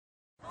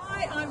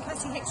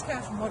Katie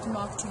Hickscraft from Modern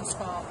Marketing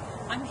Spark.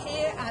 I'm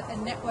here at a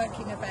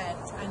networking event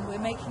and we're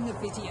making a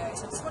video,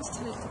 so I just want to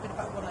tell you a little bit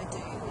about what I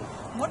do.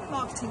 Modern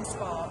Marketing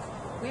Spark,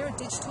 we're a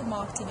digital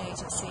marketing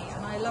agency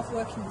and I love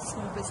working with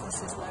small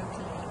businesses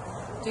locally.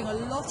 Doing a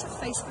lot of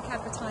Facebook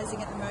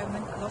advertising at the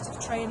moment, a lot of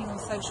training on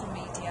social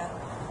media,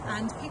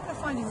 and people are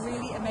finding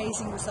really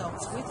amazing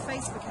results with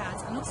Facebook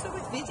ads and also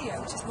with video,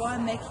 which is why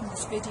I'm making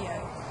this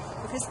video.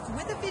 Because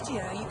with a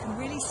video you can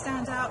really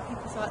stand out,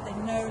 people feel like they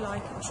know,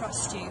 like and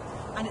trust you,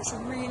 and it's a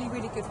really,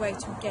 really good way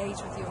to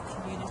engage with your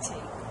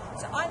community.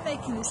 So I'm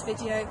making this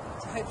video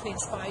to hopefully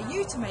inspire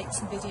you to make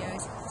some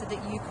videos so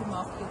that you can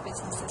market your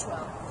business as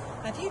well.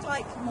 And if you'd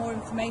like more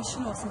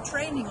information or some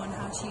training on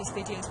how to use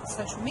videos with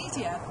social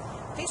media,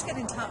 please get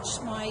in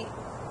touch. My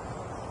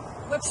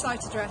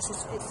website address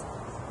is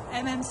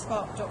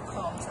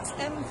mmspark.com. So that's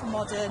M for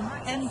modern,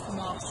 N for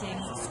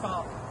marketing,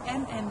 spark,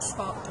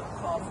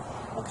 mmspark.com.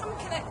 Or come and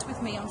connect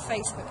with me on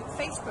Facebook at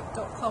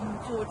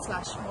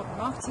facebook.com/modern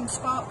marketing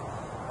spark,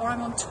 or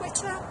I'm on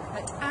Twitter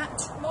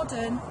at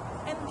modern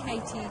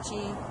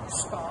mktg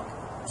spark.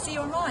 See you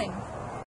online.